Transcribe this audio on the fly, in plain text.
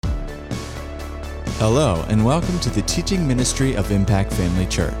Hello, and welcome to the teaching ministry of Impact Family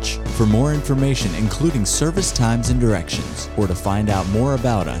Church. For more information, including service times and directions, or to find out more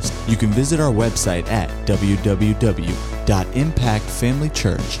about us, you can visit our website at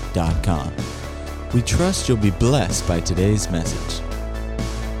www.impactfamilychurch.com. We trust you'll be blessed by today's message.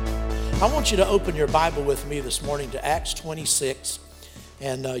 I want you to open your Bible with me this morning to Acts 26,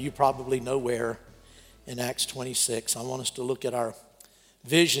 and you probably know where in Acts 26. I want us to look at our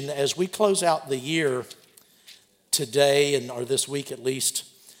vision as we close out the year today, or this week at least,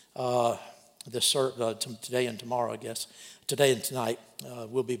 today and tomorrow, I guess. Today and tonight.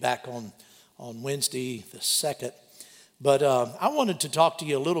 We'll be back on Wednesday the 2nd. But I wanted to talk to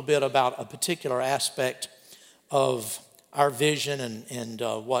you a little bit about a particular aspect of our vision and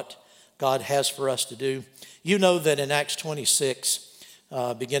what God has for us to do. You know that in Acts 26,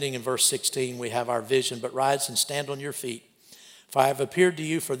 beginning in verse 16, we have our vision, but rise and stand on your feet. For I have appeared to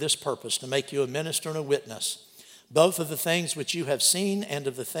you for this purpose, to make you a minister and a witness, both of the things which you have seen and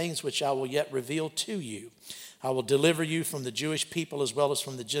of the things which I will yet reveal to you. I will deliver you from the Jewish people as well as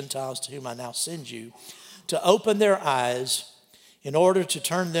from the Gentiles to whom I now send you, to open their eyes in order to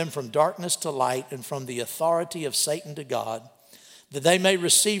turn them from darkness to light and from the authority of Satan to God, that they may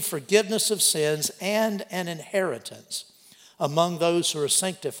receive forgiveness of sins and an inheritance among those who are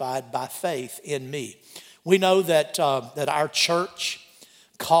sanctified by faith in me. We know that our church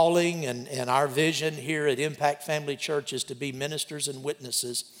calling and our vision here at Impact Family Church is to be ministers and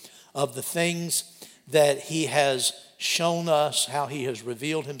witnesses of the things that He has shown us, how He has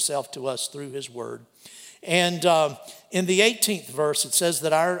revealed Himself to us through His Word. And in the 18th verse, it says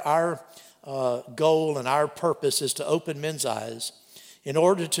that our goal and our purpose is to open men's eyes in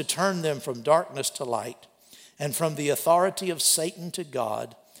order to turn them from darkness to light and from the authority of Satan to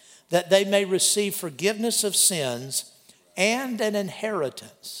God, that they may receive forgiveness of sins and an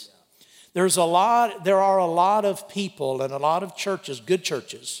inheritance. There are a lot of people and a lot of churches, good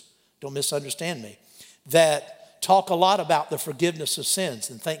churches, don't misunderstand me, that talk a lot about the forgiveness of sins,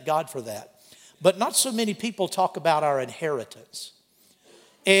 and thank God for that. But not so many people talk about our inheritance.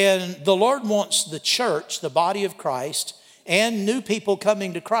 And the Lord wants the church, the body of Christ, and new people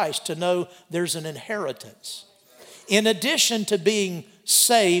coming to Christ to know there's an inheritance. In addition to being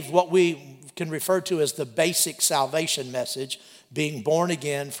saved, what we can refer to as the basic salvation message, being born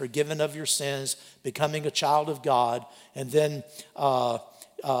again, forgiven of your sins, becoming a child of God, and then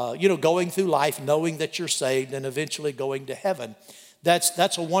going through life knowing that you're saved and eventually going to heaven.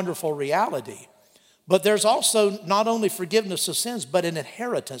 That's a wonderful reality. But there's also not only forgiveness of sins, but an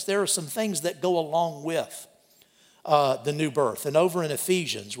inheritance. There are some things that go along with the new birth. And over in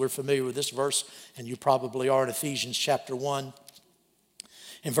Ephesians, we're familiar with this verse, and you probably are, in Ephesians chapter 1.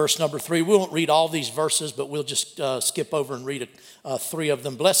 In verse number 3, we won't read all these verses, but we'll just skip over and read 3 of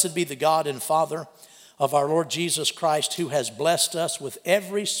them. Blessed be the God and Father of our Lord Jesus Christ, who has blessed us with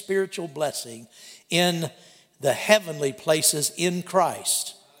every spiritual blessing in the heavenly places in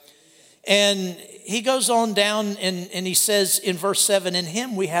Christ. And he goes on down and he says in verse 7, in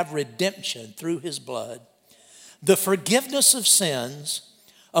Him we have redemption through His blood, the forgiveness of sins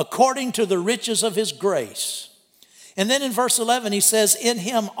according to the riches of His grace. And then in verse 11, he says, in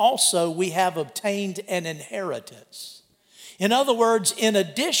Him also we have obtained an inheritance. In other words, in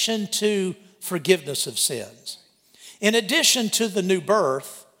addition to forgiveness of sins, in addition to the new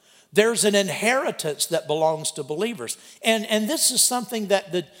birth, there's an inheritance that belongs to believers. And this is something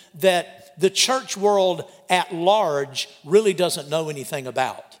that the church world at large really doesn't know anything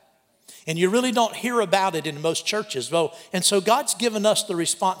about. And you really don't hear about it in most churches. And so God's given us the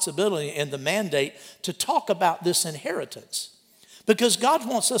responsibility and the mandate to talk about this inheritance, because God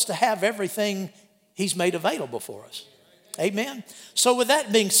wants us to have everything He's made available for us. Amen. So with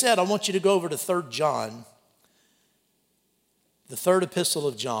that being said, I want you to go over to 3 John, the 3rd epistle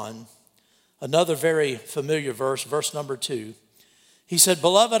of John, another very familiar verse, verse number 2. He said,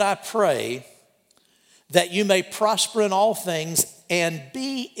 beloved, I pray that you may prosper in all things and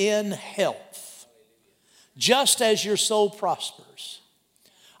be in health, just as your soul prospers.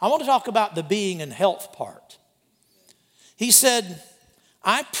 I want to talk about the being in health part. He said,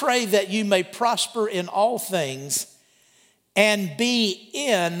 I pray that you may prosper in all things and be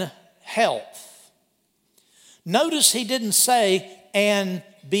in health. Notice he didn't say, and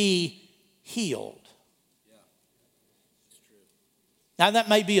be healed. Now that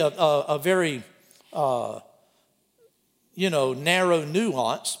may be a very narrow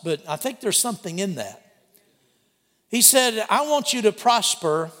nuance, but I think there's something in that. He said, I want you to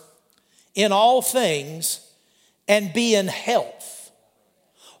prosper in all things and be in health.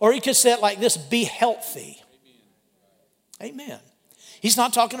 Or he could say it like this, be healthy. Amen. He's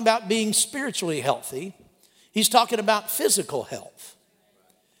not talking about being spiritually healthy. He's talking about physical health.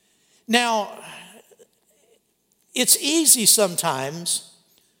 Now, it's easy sometimes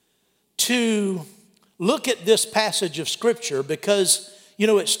to look at this passage of Scripture because,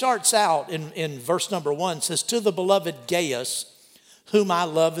 it starts out in verse number 1, it says, to the beloved Gaius, whom I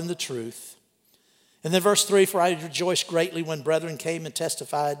love in the truth. And then verse 3, for I rejoiced greatly when brethren came and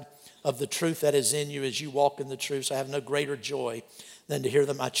testified of the truth that is in you as you walk in the truth. So I have no greater joy than to hear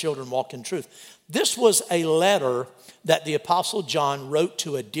that my children walk in truth. This was a letter that the Apostle John wrote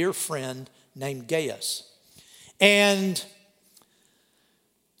to a dear friend named Gaius. And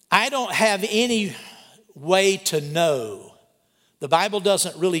I don't have any way to know. The Bible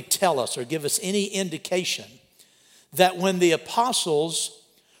doesn't really tell us or give us any indication that when the apostles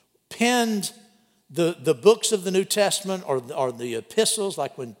penned the books of the New Testament or the epistles,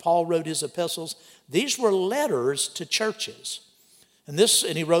 like when Paul wrote his epistles, these were letters to churches. And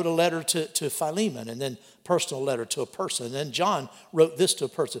he wrote a letter to Philemon, and then personal letter to a person. And then John wrote this to a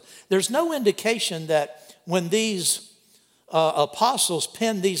person. There's no indication that when these apostles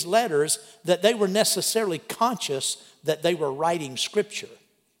penned these letters, that they were necessarily conscious that they were writing Scripture.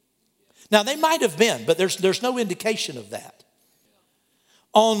 Now, they might have been, but there's no indication of that.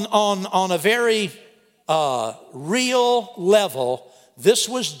 On a very real level, this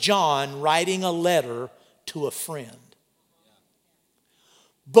was John writing a letter to a friend.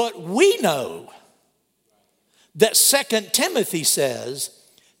 But we know that 2 Timothy says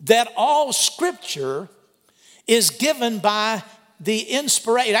that all Scripture is given by the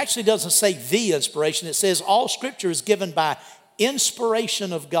inspiration. It actually doesn't say the inspiration. It says all Scripture is given by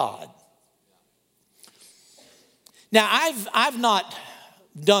inspiration of God. Now, I've not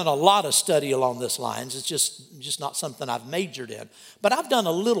done a lot of study along this lines. It's just not something I've majored in. But I've done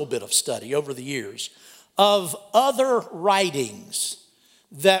a little bit of study over the years of other writings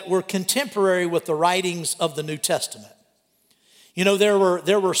that were contemporary with the writings of the New Testament.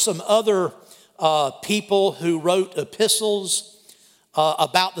 There were some other people who wrote epistles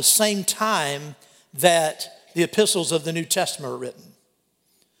about the same time that the epistles of the New Testament were written.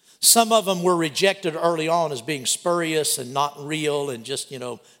 Some of them were rejected early on as being spurious and not real and just,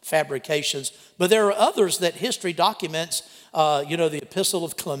 fabrications. But there are others that history documents, the Epistle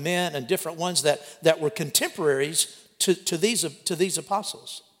of Clement and different ones that were contemporaries to these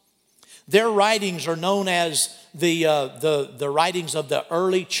apostles. Their writings are known as the writings of the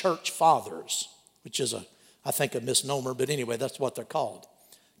early church fathers, which is I think a misnomer, but anyway, that's what they're called.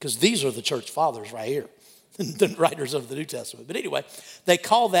 Because these are the church fathers right here, the writers of the New Testament. But anyway, they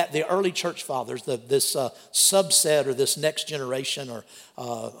call that the early church fathers, this subset or this next generation or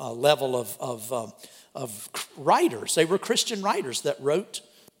level of writers. They were Christian writers that wrote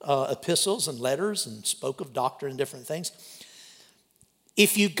epistles and letters and spoke of doctrine and different things.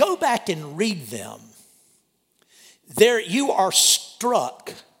 If you go back and read them, there you are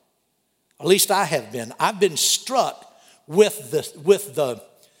struck. At least I have been. I've been struck with the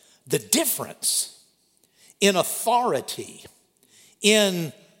difference in authority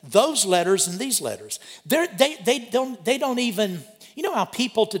in those letters and these letters. They don't even. You know how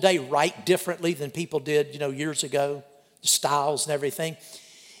people today write differently than people did, years ago, the styles and everything.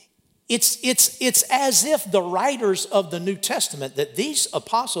 It's as if the writers of the New Testament, that these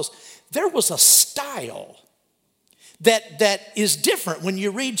apostles, there was a style that is different. When you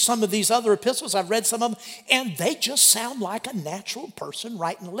read some of these other epistles, I've read some of them, and they just sound like a natural person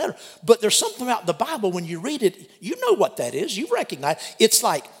writing a letter. But there's something about the Bible, when you read it, you know what that is. You recognize. It's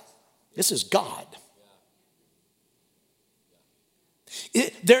like, this is God.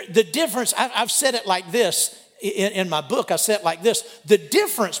 The difference, I've said it like this in my book. I said it like this. The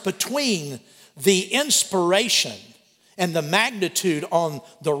difference between the inspiration and the magnitude on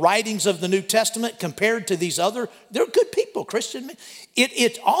the writings of the New Testament compared to these other, they're good people, Christian men.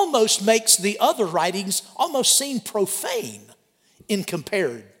 It almost makes the other writings almost seem profane in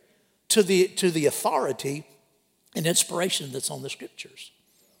compared to the authority and inspiration that's on the Scriptures.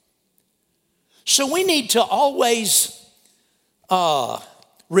 So we need to always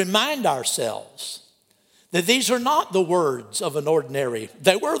remind ourselves that these are not the words of an ordinary.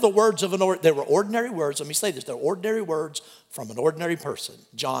 They were the words of they were ordinary words. Let me say this. They're ordinary words from an ordinary person.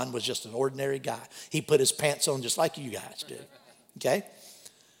 John was just an ordinary guy. He put his pants on just like you guys do. Okay?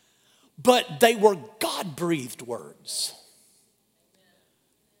 But they were God-breathed words.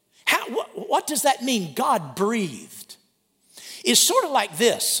 What does that mean, God-breathed? It's sort of like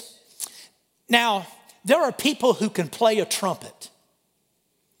this. Now, there are people who can play a trumpet.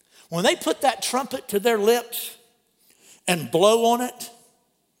 When they put that trumpet to their lips and blow on it,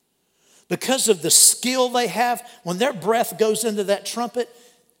 because of the skill they have, when their breath goes into that trumpet,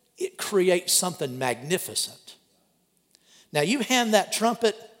 it creates something magnificent. Now you hand that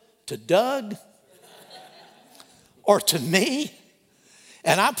trumpet to Doug or to me,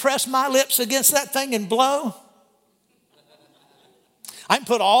 and I press my lips against that thing and blow, I can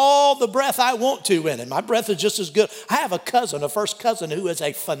put all the breath I want to in it. My breath is just as good. I have a first cousin, who is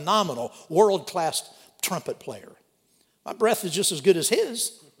a phenomenal, world-class trumpet player. My breath is just as good as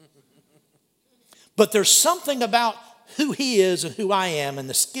his. But there's something about who he is and who I am and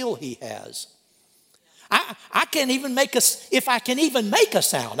the skill he has. I can't even if I can even make a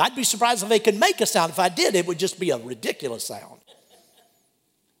sound. I'd be surprised if they could make a sound. If I did, it would just be a ridiculous sound.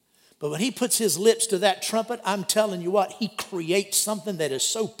 But when he puts his lips to that trumpet, I'm telling you what, he creates something that is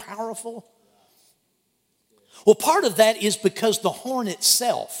so powerful. Well, part of that is because the horn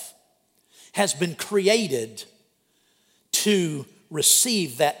itself has been created to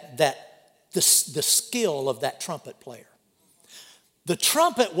receive the skill of that trumpet player. The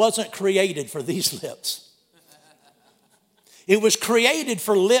trumpet wasn't created for these lips. It was created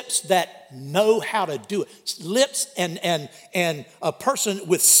for lips that know how to do it. Lips and a person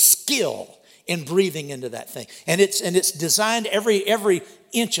with skill in breathing into that thing. And it's designed every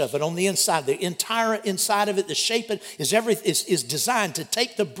inch of it on the inside. The entire inside of it, the shape is designed to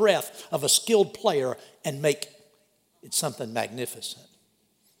take the breath of a skilled player and make it something magnificent.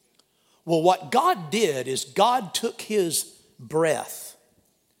 Well, what God did is God took his breath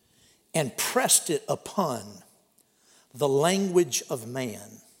and pressed it upon the language of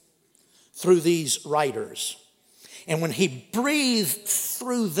man through these writers. And when he breathed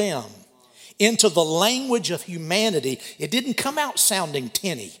through them into the language of humanity, it didn't come out sounding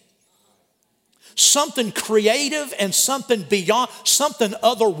tinny. Something creative and something beyond, something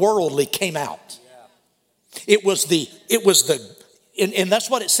otherworldly came out. It was and that's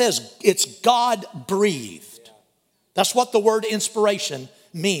what it says. It's God breathed. That's what the word inspiration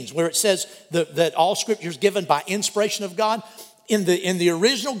means, where it says that all scripture is given by inspiration of God. In the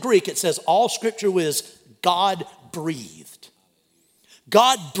original Greek, it says all scripture was God breathed.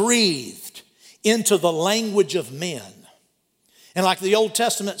 God breathed into the language of men. And like the Old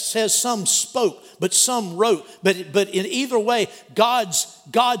Testament says, some spoke, but some wrote. But in either way,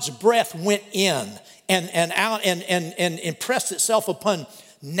 God's breath went in and out and impressed itself upon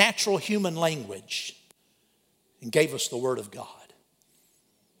natural human language and gave us the Word of God.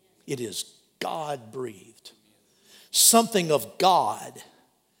 It is God breathed. Something of God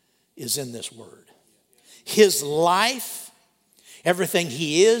is in this Word. His life, everything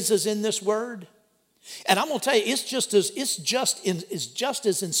he is in this Word. And I'm going to tell you, it's just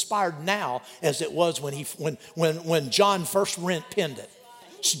as inspired now as it was when John first penned it.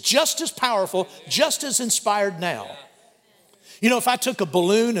 It's just as powerful, just as inspired now. You know, if I took a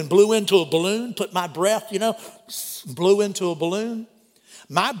balloon and blew into a balloon, put my breath, blew into a balloon,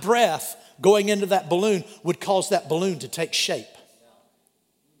 my breath going into that balloon would cause that balloon to take shape.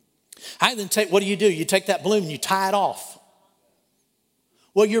 What do? You take that balloon and you tie it off.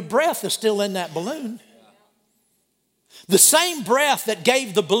 Well, your breath is still in that balloon. The same breath that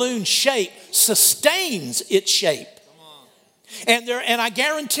gave the balloon shape sustains its shape. And I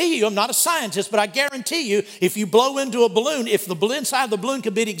guarantee you, I'm not a scientist, but I guarantee you, if you blow into a balloon, if the inside of the balloon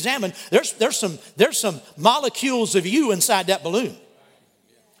could be examined, there's some molecules of you inside that balloon.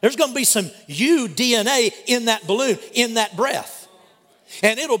 There's going to be some you DNA in that balloon, in that breath.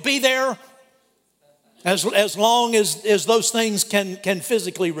 And it'll be there as long as those things can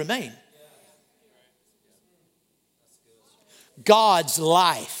physically remain. God's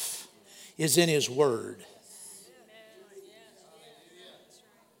life is in his word.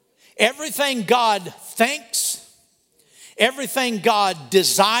 Everything God thinks, everything God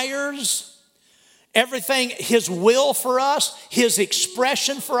desires, everything, his will for us, his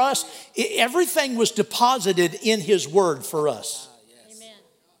expression for us, everything was deposited in his word for us. Amen.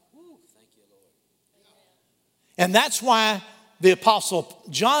 And that's why the Apostle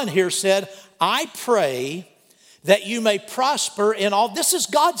John here said, I pray that you may prosper in all. This is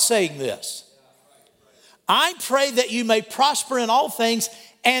God saying this. I pray that you may prosper in all things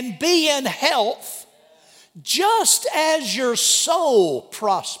and be in health just as your soul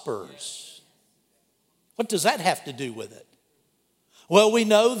prospers. What does that have to do with it? Well, we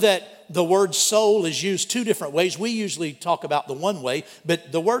know that the word soul is used two different ways. We usually talk about the one way,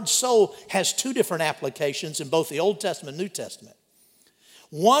 but the word soul has two different applications in both the Old Testament and New Testament.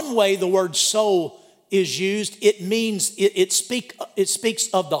 One way the word soul is used, it means it speaks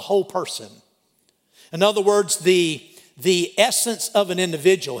of the whole person. In other words, the essence of an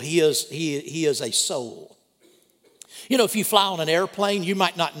individual. He is a soul. You know, if you fly on an airplane, you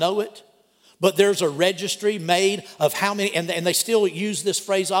might not know it, But there's a registry made of how many, and they still use this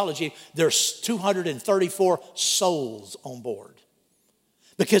phraseology, there's 234 souls on board.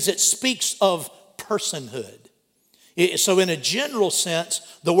 Because it speaks of personhood. So in a general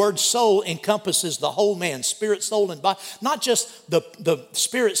sense, the word soul encompasses the whole man, spirit, soul, and body. Not just the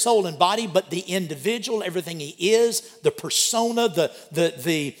spirit, soul, and body, but the individual, everything he is, the persona,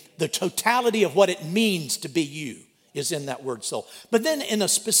 the totality of what it means to be you is in that word soul. But then in a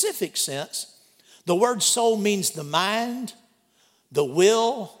specific sense, the word soul means the mind, the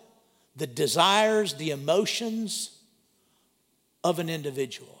will, the desires, the emotions of an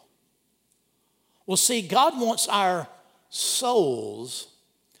individual. Well, see, God wants our souls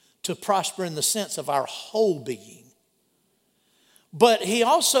to prosper in the sense of our whole being. But He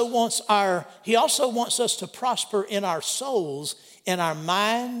also wants us to prosper in our souls, in our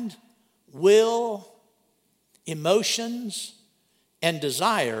mind, will, emotions, and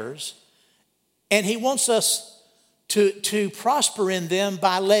desires. And He wants us to prosper in them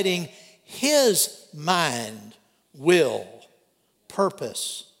by letting His mind, will,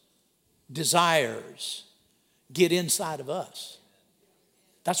 purpose, desires get inside of us.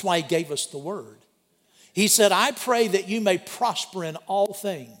 That's why He gave us the Word. He said, I pray that you may prosper in all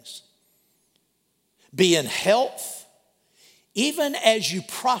things, be in health, even as you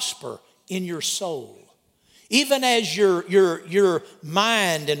prosper in your soul. Even as your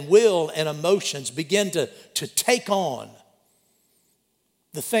mind and will and emotions begin to take on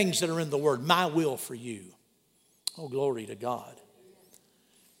the things that are in the Word, my will for you. Oh, glory to God.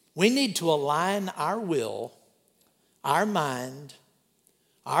 We need to align our will, our mind,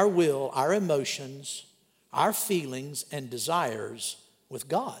 our will, our emotions, our feelings and desires with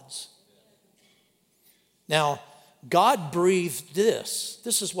God's. Now, God breathed this.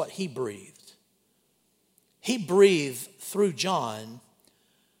 This is what He breathed. He breathed through John,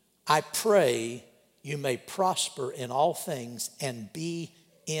 I pray you may prosper in all things and be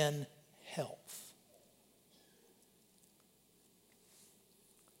in health.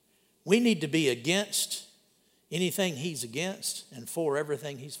 We need to be against anything He's against and for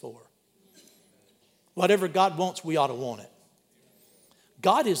everything He's for. Whatever God wants, we ought to want it.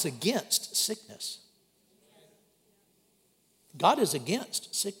 God is against sickness. God is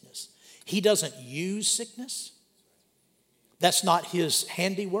against sickness. He doesn't use sickness. That's not His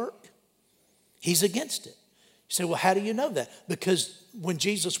handiwork. He's against it. You say, well, how do you know that? Because when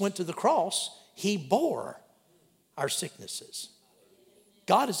Jesus went to the cross, He bore our sicknesses.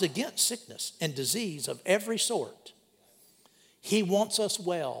 God is against sickness and disease of every sort. He wants us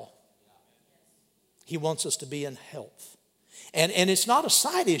well. He wants us to be in health. And it's not a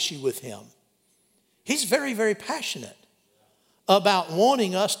side issue with Him. He's very, very passionate about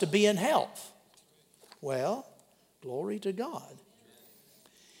wanting us to be in health. Well, glory to God.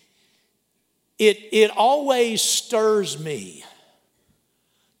 It always stirs me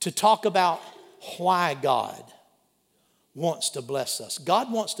to talk about why God wants to bless us. God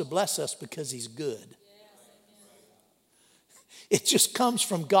wants to bless us because He's good. It just comes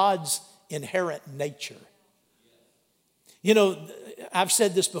from God's inherent nature. You know, I've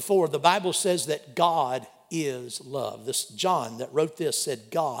said this before. The Bible says that God is love. This John that wrote this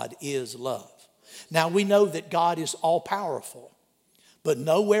said God is love. Now we know that God is all powerful, but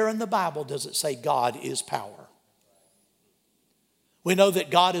nowhere in the Bible does it say God is power. We know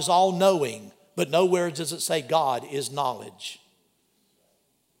that God is all knowing, but nowhere does it say God is knowledge.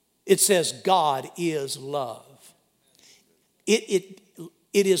 It says God is love. It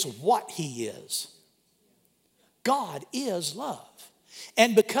is what He is. God is love.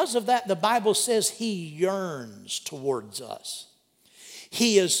 And because of that, the Bible says He yearns towards us.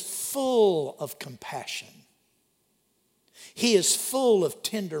 He is full of compassion. He is full of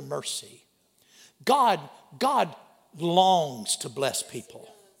tender mercy. God longs to bless people.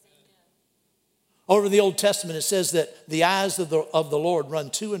 Over in the Old Testament, it says that the eyes of the Lord run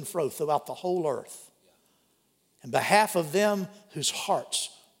to and fro throughout the whole earth in behalf of them whose hearts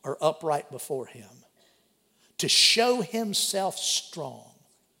are upright before Him, to show Himself strong.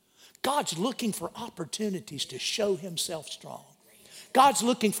 God's looking for opportunities to show Himself strong. God's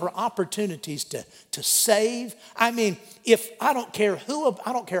looking for opportunities to save. I mean, I don't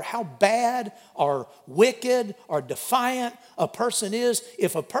care how bad or wicked or defiant a person is,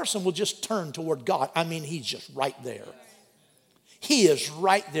 if a person will just turn toward God, I mean, He's just right there. He is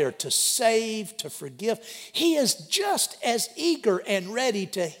right there to save, to forgive. He is just as eager and ready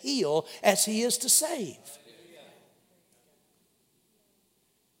to heal as He is to save.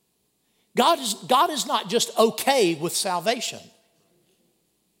 God is not just okay with salvation.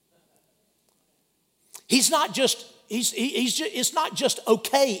 He's not just it's not just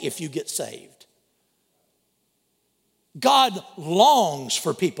okay if you get saved. God longs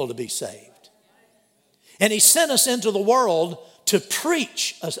for people to be saved. And he sent us into the world to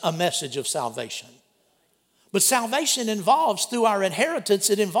preach a message of salvation. But salvation involves, through our inheritance,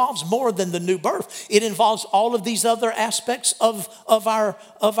 it involves more than the new birth. It involves all of these other aspects of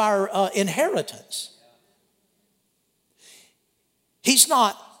our inheritance. He's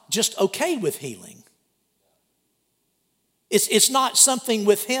not just okay with healing. It's not something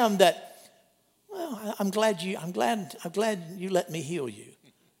with him that, well, I'm glad you let me heal you.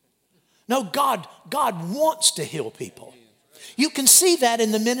 No, God wants to heal people. You can see that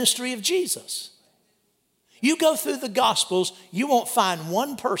in the ministry of Jesus. You go through the Gospels, you won't find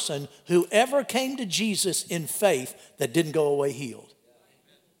one person who ever came to Jesus in faith that didn't go away healed.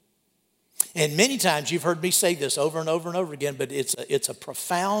 And many times you've heard me say this over and over and over again, but it's a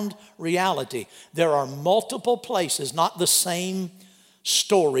profound reality. There are multiple places, not the same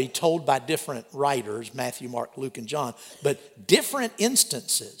story told by different writers, Matthew, Mark, Luke, and John, but different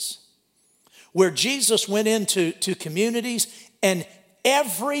instances where Jesus went into communities and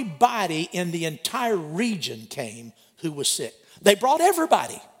everybody in the entire region came who was sick. They brought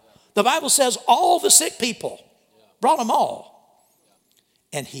everybody. The Bible says all the sick people, brought them all.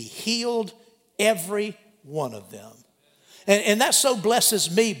 And he healed every one of them. And that so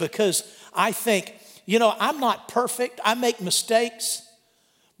blesses me because I think, I'm not perfect. I make mistakes.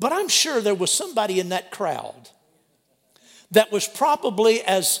 But I'm sure there was somebody in that crowd that was probably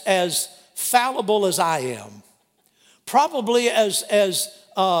as fallible as I am. Probably as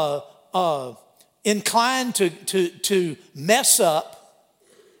inclined to mess up,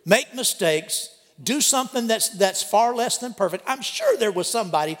 make mistakes, do something that's far less than perfect. I'm sure there was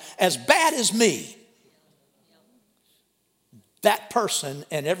somebody as bad as me. That person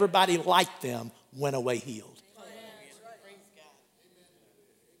and everybody like them went away healed.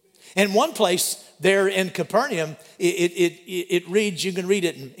 In one place there in Capernaum, it reads, you can read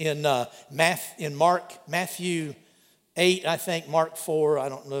it in Matthew 8, I think, Mark 4, I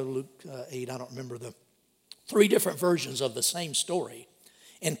don't know, Luke 8, I don't remember the 3 different versions of the same story.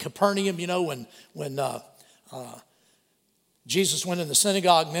 In Capernaum, when Jesus went in the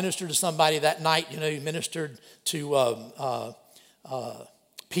synagogue, ministered to somebody that night, he ministered to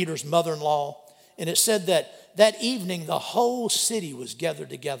Peter's mother-in-law. And it said that evening, the whole city was gathered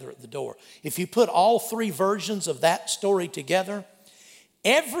together at the door. If you put all 3 versions of that story together,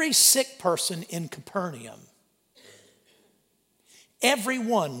 every sick person in Capernaum,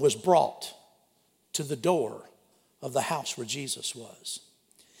 everyone was brought to the door of the house where Jesus was.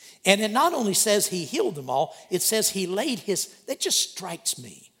 And it not only says he healed them all, it says he laid that just strikes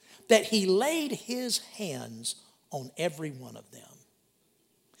me, that he laid his hands on every one of them.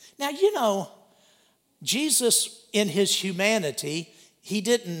 Now, Jesus in his humanity, he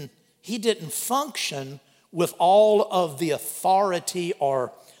didn't function with all of the authority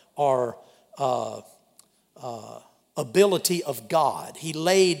or ability of God. He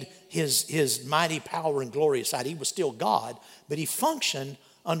laid his mighty power and glory aside. He was still God, but he functioned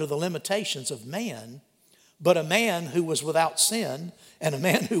under the limitations of man, but a man who was without sin and a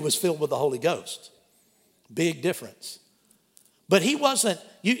man who was filled with the Holy Ghost. Big difference. But he wasn't,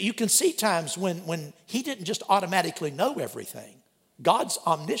 you can see times when he didn't just automatically know everything. God's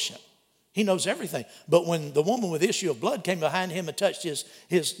omniscient. He knows everything. But when the woman with the issue of blood came behind him and touched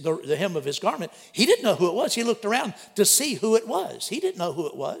the hem of his garment, he didn't know who it was. He looked around to see who it was. He didn't know who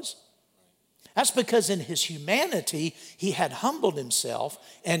it was. That's because in his humanity, he had humbled himself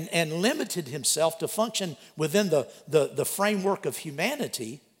and limited himself to function within the framework of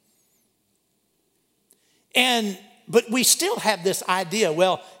humanity. But we still have this idea,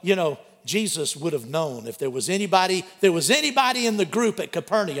 Jesus would have known if there was anybody in the group at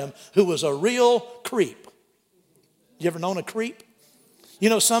Capernaum who was a real creep. You ever known a creep?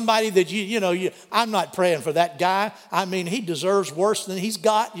 Somebody that I'm not praying for that guy. I mean, he deserves worse than he's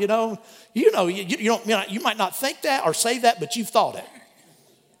got, you might not think that or say that, but you've thought it.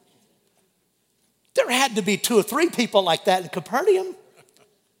 There had to be 2 or 3 people like that in Capernaum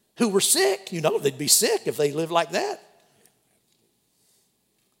who were sick. They'd be sick if they lived like that.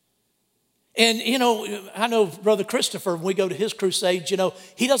 And, I know Brother Christopher, when we go to his crusades,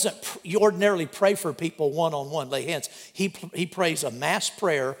 he doesn't ordinarily pray for people one-on-one, lay hands. He prays a mass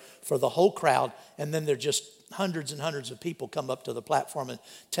prayer for the whole crowd, and then there are just hundreds and hundreds of people come up to the platform and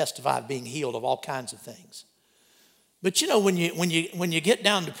testify of being healed of all kinds of things. But, when you get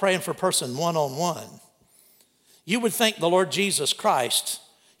down to praying for a person one-on-one, you would think the Lord Jesus Christ,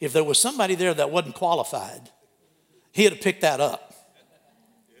 if there was somebody there that wasn't qualified, he'd have picked that up.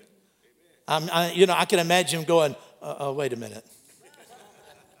 I can imagine him going, wait a minute.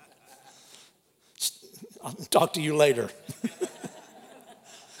 I'll talk to you later.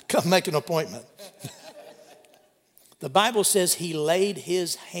 Come make an appointment. The Bible says he laid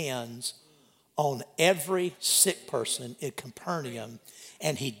his hands on every sick person in Capernaum,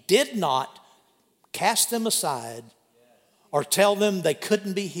 and he did not cast them aside or tell them they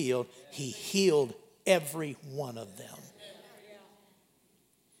couldn't be healed. He healed every one of them.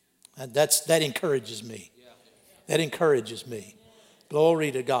 And that encourages me. That encourages me.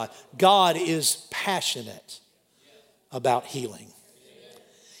 Glory to God. God is passionate about healing.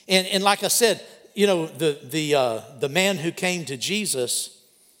 And like I said, you know, the man who came to Jesus,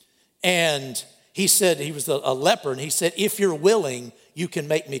 and he said, he was a leper, and he said, if you're willing, you can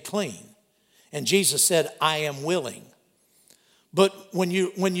make me clean. And Jesus said, I am willing. But when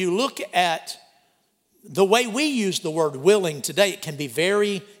you look at the way we use the word willing today, it can be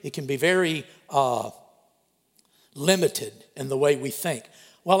very limited in the way we think.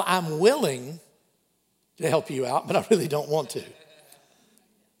 Well, I'm willing to help you out, but I really don't want to.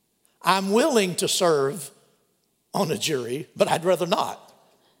 I'm willing to serve on a jury, but I'd rather not.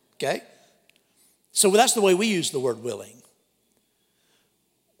 Okay? So that's the way we use the word willing.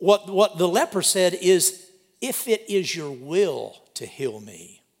 What the leper said is, if it is your will to heal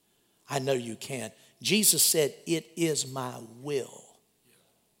me, I know you can. Jesus said, it is my will.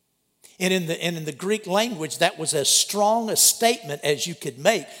 And in the Greek language, that was as strong a statement as you could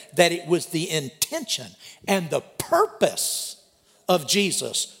make, that it was the intention and the purpose of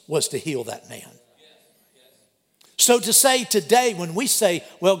Jesus was to heal that man. So to say today, when we say,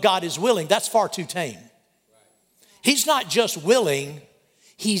 well, God is willing, that's far too tame. He's not just willing,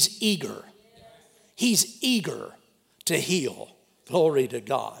 he's eager. He's eager to heal. Glory to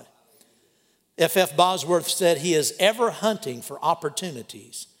God. F.F. Bosworth said he is ever hunting for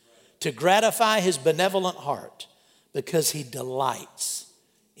opportunities to gratify his benevolent heart because he delights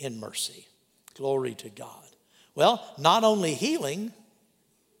in mercy. Glory to God. Well, not only healing,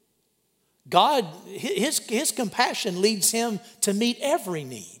 God, his compassion leads him to meet every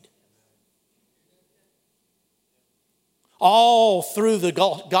need. All through the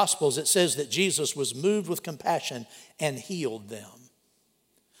Gospels, it says that Jesus was moved with compassion and healed them.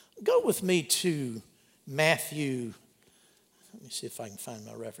 Go with me to Matthew. Let me see if I can find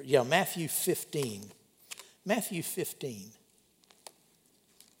my reference. Yeah, Matthew 15. Matthew 15.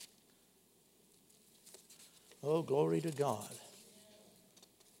 Oh, glory to God.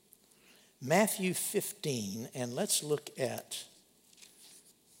 Matthew 15, and let's look at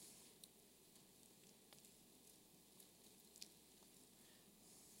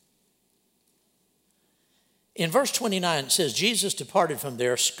in verse 29, it says, Jesus departed from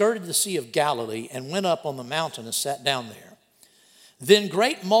there, skirted the Sea of Galilee, and went up on the mountain and sat down there. Then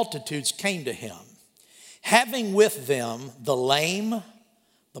great multitudes came to him, having with them the lame,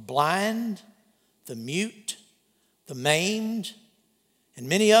 the blind, the mute, the maimed, and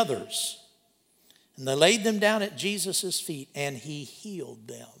many others. And they laid them down at Jesus' feet, and he healed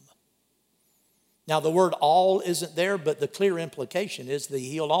them. Now, the word all isn't there, but the clear implication is that he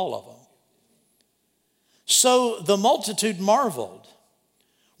healed all of them. So the multitude marveled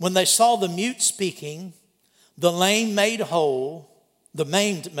when they saw the mute speaking, the lame made whole, the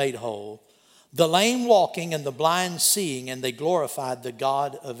maimed made whole, the lame walking, and the blind seeing, and they glorified the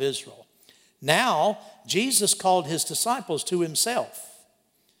God of Israel. Now, Jesus called his disciples to himself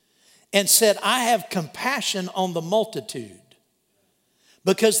and said, I have compassion on the multitude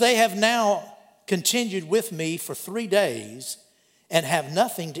because they have now continued with me for 3 days and have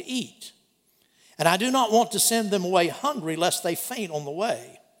nothing to eat. And I do not want to send them away hungry lest they faint on the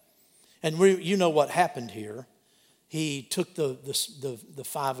way. And you know what happened here. He took the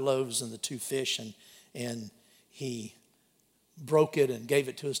 5 loaves and the 2 fish and he broke it and gave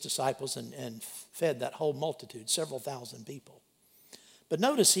it to his disciples and fed that whole multitude, several thousand people. But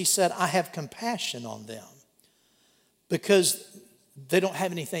notice he said, I have compassion on them because they don't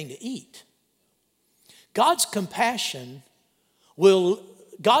have anything to eat. God's compassion leads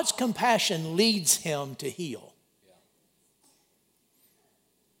him to heal.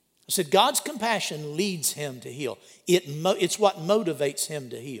 I said, God's compassion leads him to heal. It's what motivates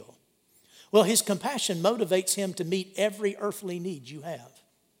him to heal. Well, his compassion motivates him to meet every earthly need you have.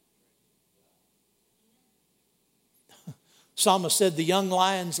 Psalmist said, the young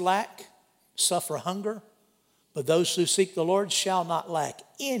lions lack, suffer hunger, but those who seek the Lord shall not lack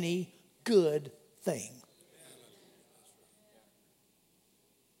any good thing.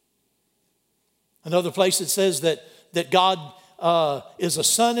 Another place it says that God is a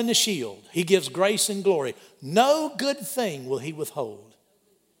sun and a shield. He gives grace and glory. No good thing will he withhold.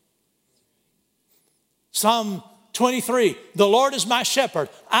 Psalm 23, the Lord is my shepherd.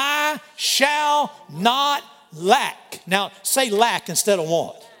 I shall not lack. Now, say lack instead of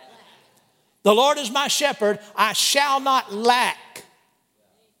want. The Lord is my shepherd. I shall not lack.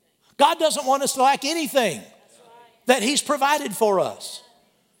 God doesn't want us to lack anything that He's provided for us.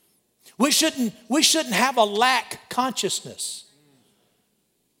 We shouldn't have a lack consciousness.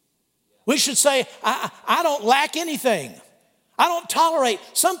 We should say, I don't lack anything. I don't tolerate.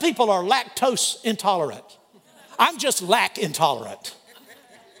 Some people are lactose intolerant. I'm just lack intolerant.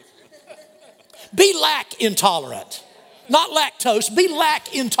 Be lack intolerant. Not lactose, be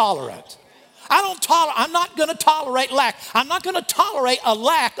lack intolerant. I'm not going to tolerate lack. I'm not going to tolerate a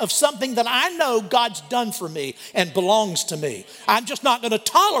lack of something that I know God's done for me and belongs to me. I'm just not going to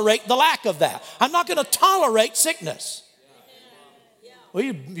tolerate the lack of that. I'm not going to tolerate sickness. Well,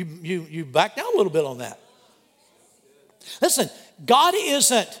 you back down a little bit on that. Listen, God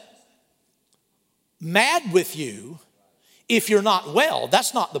isn't mad with you if you're not well.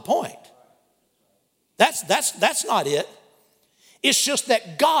 That's not the point. That's not it. It's just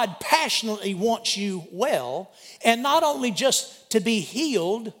that God passionately wants you well, and not only just to be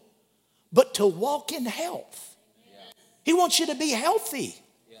healed, but to walk in health. He wants you to be healthy.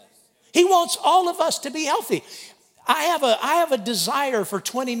 He wants all of us to be healthy. I have a desire for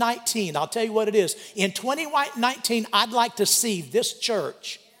 2019. I'll tell you what it is. In 2019, I'd like to see this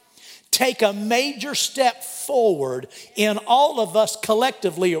church take a major step forward in all of us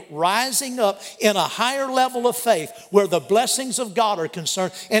collectively rising up in a higher level of faith where the blessings of God are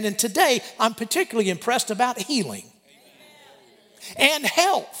concerned. And in today, I'm particularly impressed about healing and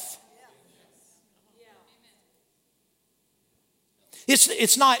health.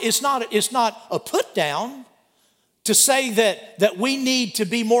 It's not a put down to say that we need to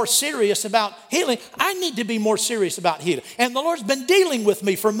be more serious about healing. I need to be more serious about healing. And the Lord's been dealing with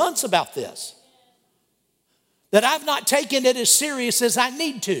me for months about this. That I've not taken it as serious as I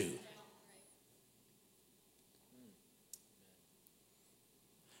need to.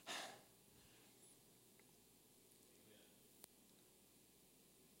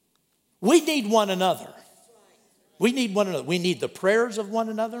 We need one another. We need one another. We need the prayers of one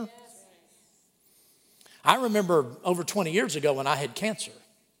another. I remember over 20 years ago when I had cancer,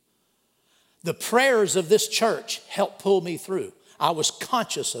 the prayers of this church helped pull me through. I was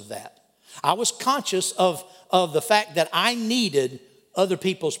conscious of that. I was conscious of the fact that I needed other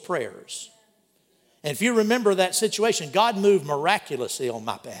people's prayers. And if you remember that situation, God moved miraculously on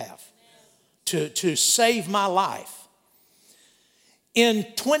my behalf to save my life. In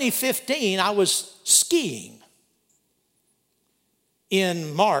 2015, I was skiing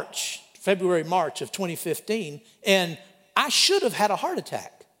in February, March of 2015, and I should have had a heart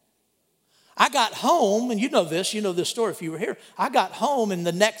attack. I got home, and you know this story if you were here. I got home, and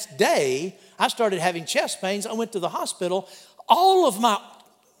the next day, I started having chest pains. I went to the hospital. All of my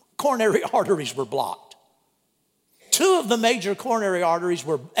coronary arteries were blocked. 2 of the major coronary arteries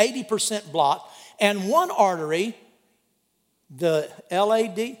were 80% blocked, and one artery, the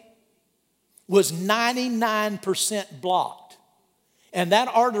LAD, was 99% blocked. And that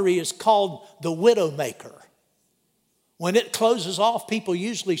artery is called the widowmaker. When it closes off, people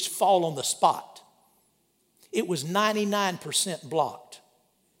usually fall on the spot. It was 99% blocked.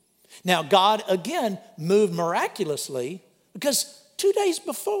 Now, God, again, moved miraculously because 2 days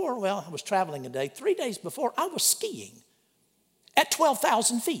before, I was traveling a day, 3 days before, I was skiing at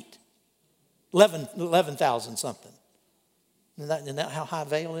 12,000 feet. 11,000 something. Isn't that how high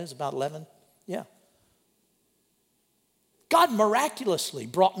Vail is? About 11? Yeah. God miraculously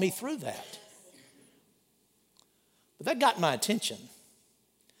brought me through that. But that got my attention.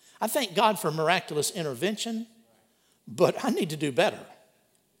 I thank God for miraculous intervention, but I need to do better.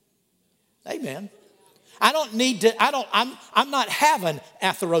 Amen. I'm not having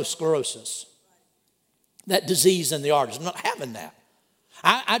atherosclerosis, that disease in the arteries. I'm not having that.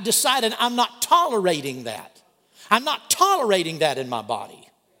 I decided I'm not tolerating that. I'm not tolerating that in my body.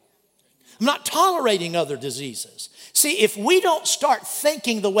 I'm not tolerating other diseases. See, if we don't start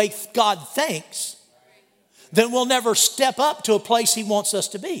thinking the way God thinks, then we'll never step up to a place He wants us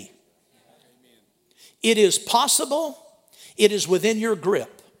to be. It is possible. It is within your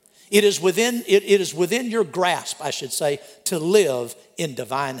grip. It is within your grasp, I should say, to live in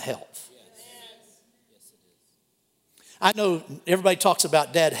divine health. I know everybody talks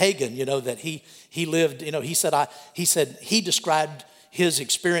about Dad Hagin, that he lived, he said he described his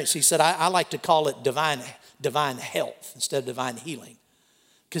experience. He said, I like to call it divine health instead of divine healing.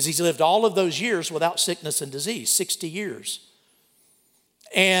 Because he's lived all of those years without sickness and disease, 60 years.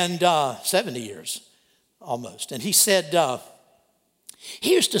 And 70 years almost. And he said,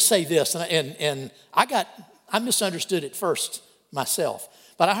 he used to say this, and I I misunderstood it first myself.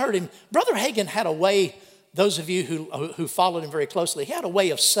 But I heard him. Brother Hagin had a way, those of you who followed him very closely, he had a way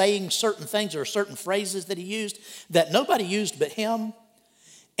of saying certain things or certain phrases that he used that nobody used but him.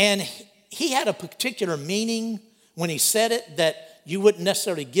 And he had a particular meaning when he said it that you wouldn't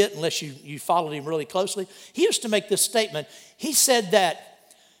necessarily get unless you followed him really closely. He used to make this statement. He said that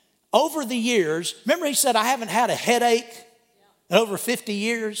over the years, remember he said, I haven't had a headache in over 50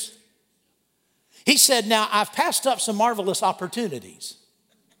 years. He said, now I've passed up some marvelous opportunities.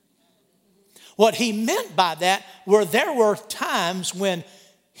 What he meant by that were there were times when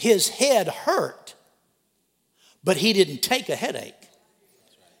his head hurt, but he didn't take a headache.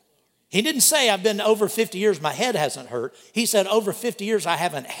 He didn't say, I've been over 50 years, my head hasn't hurt. He said, over 50 years, I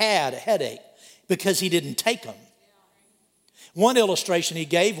haven't had a headache because he didn't take them. One illustration he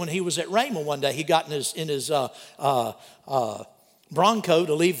gave when he was at Rhema one day, he got in his Bronco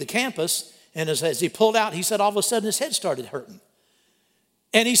to leave the campus, and as he pulled out, he said all of a sudden his head started hurting.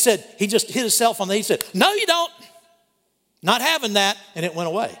 And he said, he just hit his cell phone, and he said, no, you don't. Not having that, and it went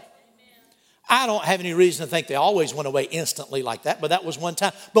away. I don't have any reason to think they always went away instantly like that, but that was one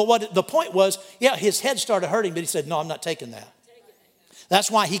time. But what the point was, yeah, his head started hurting, but he said, no, I'm not taking that. That's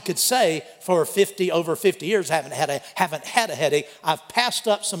why he could say for over 50 years, haven't had a headache. I've passed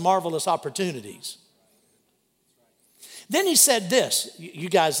up some marvelous opportunities. Then he said this, you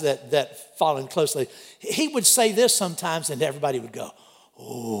guys that follow him closely, he would say this sometimes and everybody would go,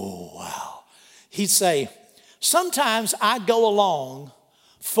 oh, wow. He'd say, sometimes I go along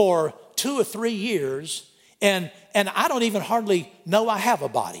for 2 or 3 years and I don't even hardly know I have a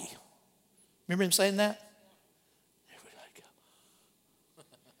body. Remember him saying that?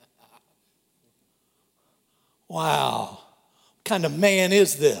 Wow, what kind of man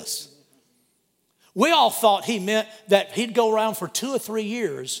is this? We all thought he meant that he'd go around for 2 or 3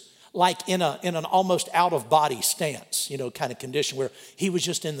 years like in an almost out-of-body stance, kind of condition where he was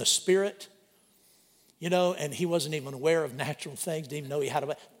just in the spirit, and he wasn't even aware of natural things, didn't even know he had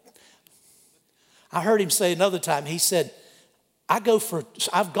a... I heard him say another time, he said,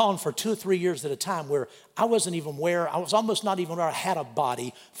 I've gone for 2 or 3 years at a time where I was almost not even aware I had a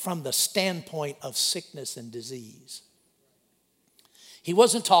body from the standpoint of sickness and disease. He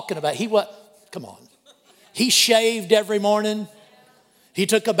wasn't talking about, come on. He shaved every morning. He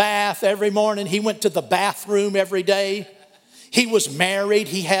took a bath every morning. He went to the bathroom every day. He was married.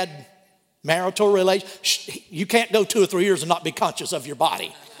 He had marital relations. You can't go 2 or 3 years and not be conscious of your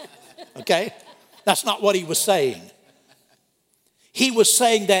body. Okay? That's not what he was saying. He was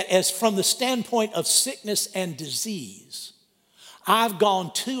saying that as from the standpoint of sickness and disease, I've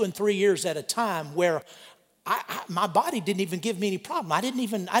gone 2 and 3 years at a time where my body didn't even give me any problem. I didn't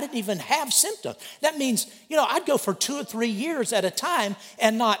even have symptoms. That means, I'd go for 2 or 3 years at a time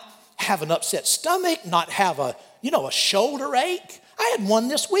and not have an upset stomach, not have a shoulder ache. I had one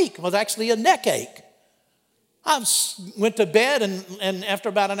this week. It was actually a neck ache. I went to bed and after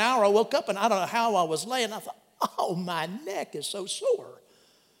about an hour I woke up and I don't know how I was laying. I thought, oh, my neck is so sore.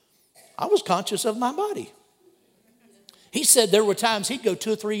 I was conscious of my body. He said there were times he'd go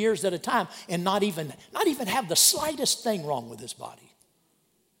 2 or 3 years at a time and not even have the slightest thing wrong with his body.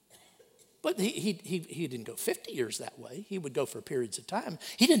 But he didn't go 50 years that way. He would go for periods of time.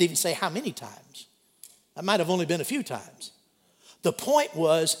 He didn't even say how many times. That might have only been a few times. The point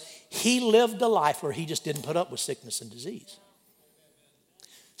was he lived a life where he just didn't put up with sickness and disease.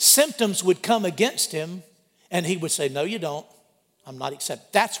 Symptoms would come against him and he would say, no, you don't. I'm not accepted.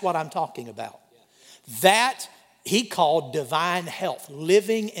 That's what I'm talking about. That he called divine health,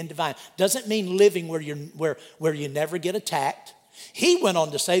 living in divine. Doesn't mean living where you never get attacked. He went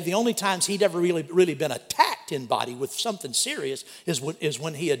on to say the only times he'd ever really been attacked in body with something serious is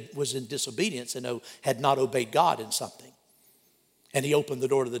when he was in disobedience and had not obeyed God in something. And he opened the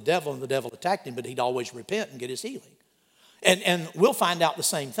door to the devil and the devil attacked him, but he'd always repent and get his healing. And we'll find out the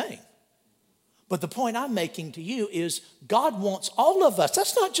same thing. But the point I'm making to you is God wants all of us.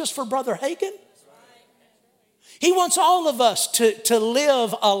 That's not just for Brother Hagin. He wants all of us to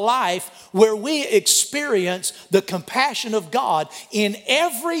live a life where we experience the compassion of God in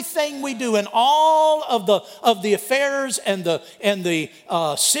everything we do, in all of the affairs and the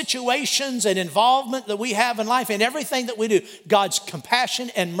situations and involvement that we have in life, in everything that we do. God's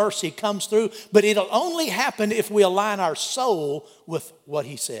compassion and mercy comes through, but it'll only happen if we align our soul with what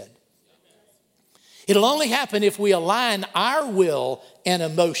He said. It'll only happen if we align our will and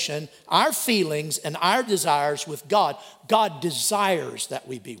emotion, our feelings and our desires with God. God desires that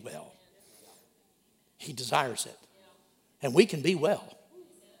we be well. He desires it. And we can be well.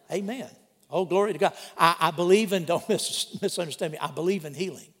 Amen. Oh, glory to God. I believe in, don't misunderstand me, I believe in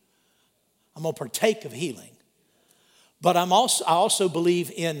healing. I'm going to partake of healing. But I also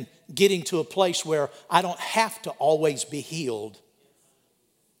believe in getting to a place where I don't have to always be healed.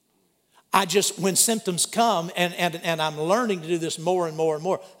 I just, when symptoms come, and I'm learning to do this more and more and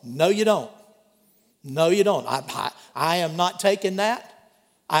more. No, you don't. No, you don't. I am not taking that.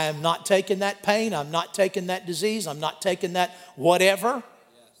 I am not taking that pain. I'm not taking that disease. I'm not taking that whatever.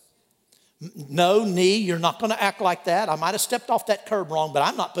 No, knee, you're not going to act like that. I might have stepped off that curb wrong, but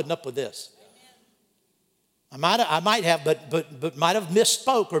I'm not putting up with this. I might have, but might have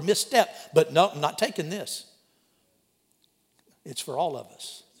misspoke or misstepped. But no, I'm not taking this. It's for all of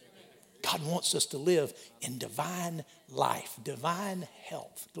us. God wants us to live in divine life, divine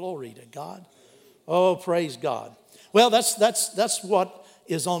health. Glory to God. Oh, praise God. Well, that's what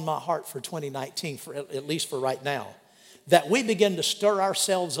is on my heart for 2019, at least for right now. That we begin to stir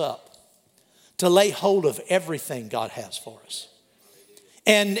ourselves up to lay hold of everything God has for us.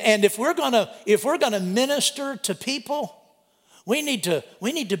 And if we're gonna minister to people, we need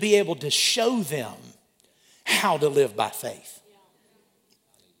to be able to show them how to live by faith.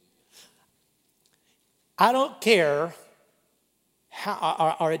 I don't care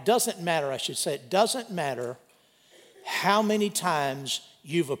how, or it doesn't matter, I should say, it doesn't matter how many times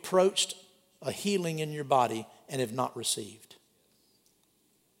you've approached a healing in your body and have not received.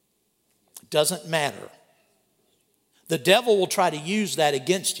 It doesn't matter. The devil will try to use that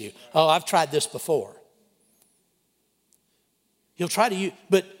against you. Oh, I've tried this before. He'll try to use,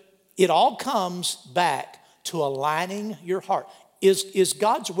 but it all comes back to aligning your heart. Is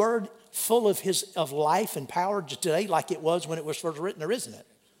God's word full of life and power today like it was when it was first written, or isn't it?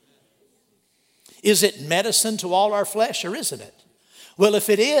 Is it medicine to all our flesh, or isn't it? Well, if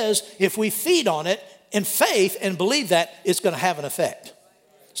it is, if we feed on it in faith and believe that, it's going to have an effect.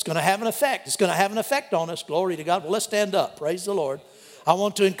 It's going to have an effect. It's going to have an effect on us. Glory to God. Well, let's stand up. Praise the Lord. I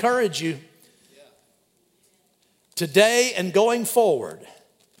want to encourage you today and going forward,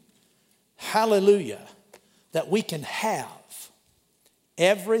 hallelujah, that we can have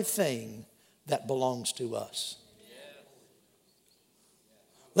everything that belongs to us.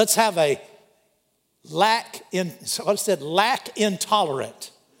 Let's have a lack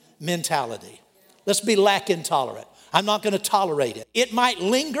intolerant mentality. Let's be lack intolerant. I'm not going to tolerate it. It might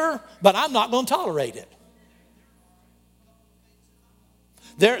linger, but I'm not going to tolerate it.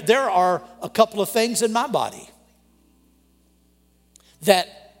 There are a couple of things in my body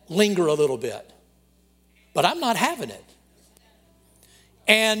that linger a little bit, but I'm not having it.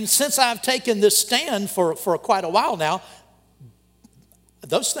 And since I've taken this stand for quite a while now,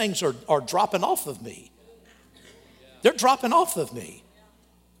 those things are dropping off of me. They're dropping off of me.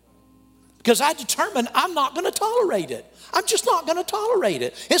 Because I determined I'm not going to tolerate it. I'm just not going to tolerate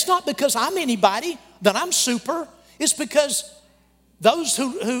it. It's not because I'm anybody, that I'm super. It's because those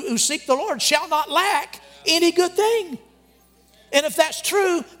who seek the Lord shall not lack any good thing. And if that's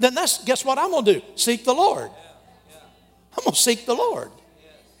true, then guess what I'm going to do? Seek the Lord. I'm going to seek the Lord.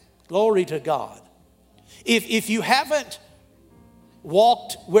 Glory to God. If you haven't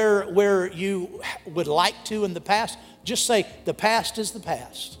walked where you would like to in the past, just say the past is the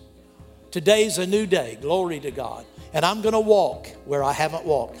past. Today's a new day. Glory to God. And I'm going to walk where I haven't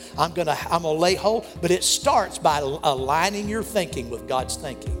walked. I'm going to lay hold, but it starts by aligning your thinking with God's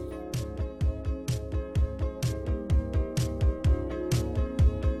thinking.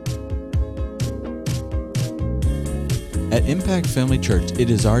 At Impact Family Church, it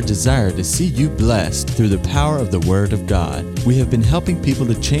is our desire to see you blessed through the power of the Word of God. We have been helping people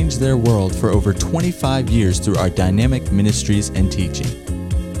to change their world for over 25 years through our dynamic ministries and teaching.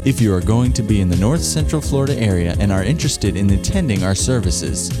 If you are going to be in the North Central Florida area and are interested in attending our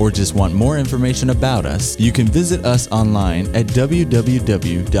services, or just want more information about us, you can visit us online at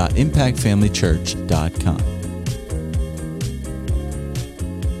www.impactfamilychurch.com.